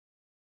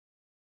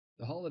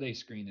The holiday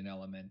screen in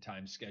LMN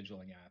Time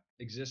Scheduling app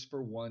exists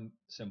for one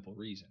simple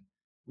reason.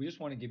 We just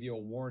want to give you a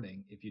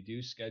warning if you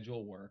do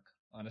schedule work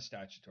on a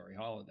statutory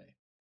holiday.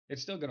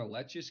 It's still going to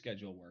let you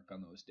schedule work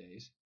on those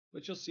days,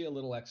 but you'll see a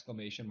little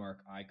exclamation mark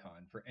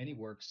icon for any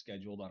work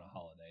scheduled on a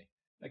holiday.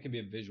 That can be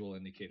a visual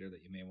indicator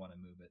that you may want to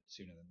move it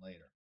sooner than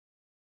later.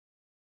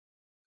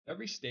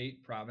 Every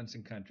state, province,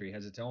 and country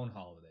has its own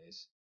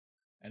holidays,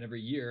 and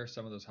every year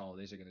some of those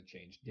holidays are going to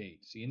change date.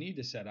 So you need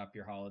to set up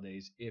your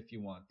holidays if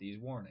you want these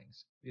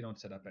warnings. If you don't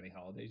set up any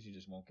holidays, you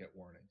just won't get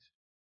warnings.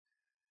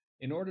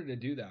 In order to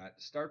do that,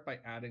 start by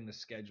adding the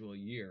schedule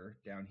year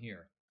down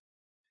here.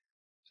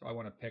 So I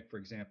want to pick, for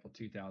example,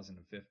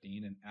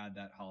 2015 and add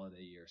that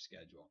holiday year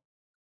schedule.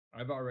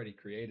 I've already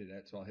created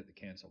it, so I'll hit the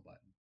cancel button.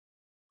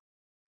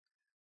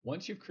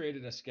 Once you've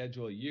created a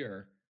schedule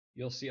year,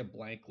 you'll see a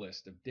blank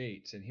list of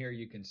dates, and here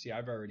you can see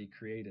I've already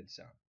created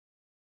some.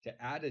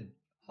 To add a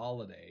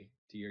holiday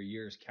to your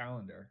year's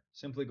calendar,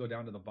 simply go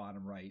down to the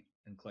bottom right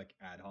and click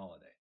Add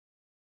Holiday.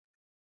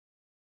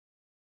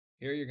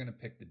 Here you're going to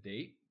pick the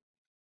date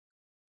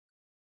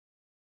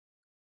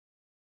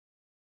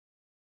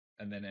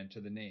and then enter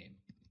the name.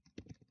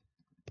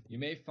 You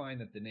may find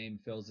that the name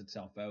fills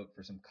itself out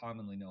for some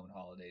commonly known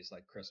holidays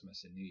like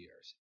Christmas and New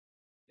Year's.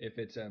 If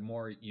it's a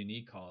more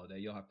unique holiday,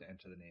 you'll have to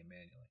enter the name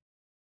manually.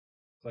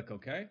 Click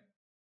OK,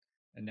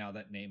 and now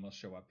that name will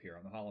show up here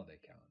on the holiday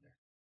calendar.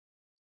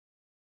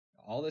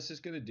 All this is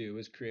going to do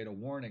is create a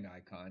warning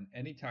icon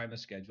anytime a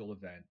scheduled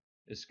event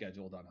is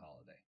scheduled on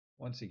holiday.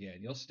 Once again,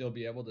 you'll still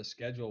be able to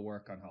schedule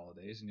work on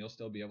holidays, and you'll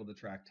still be able to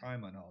track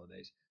time on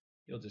holidays.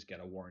 You'll just get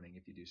a warning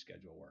if you do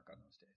schedule work on those days.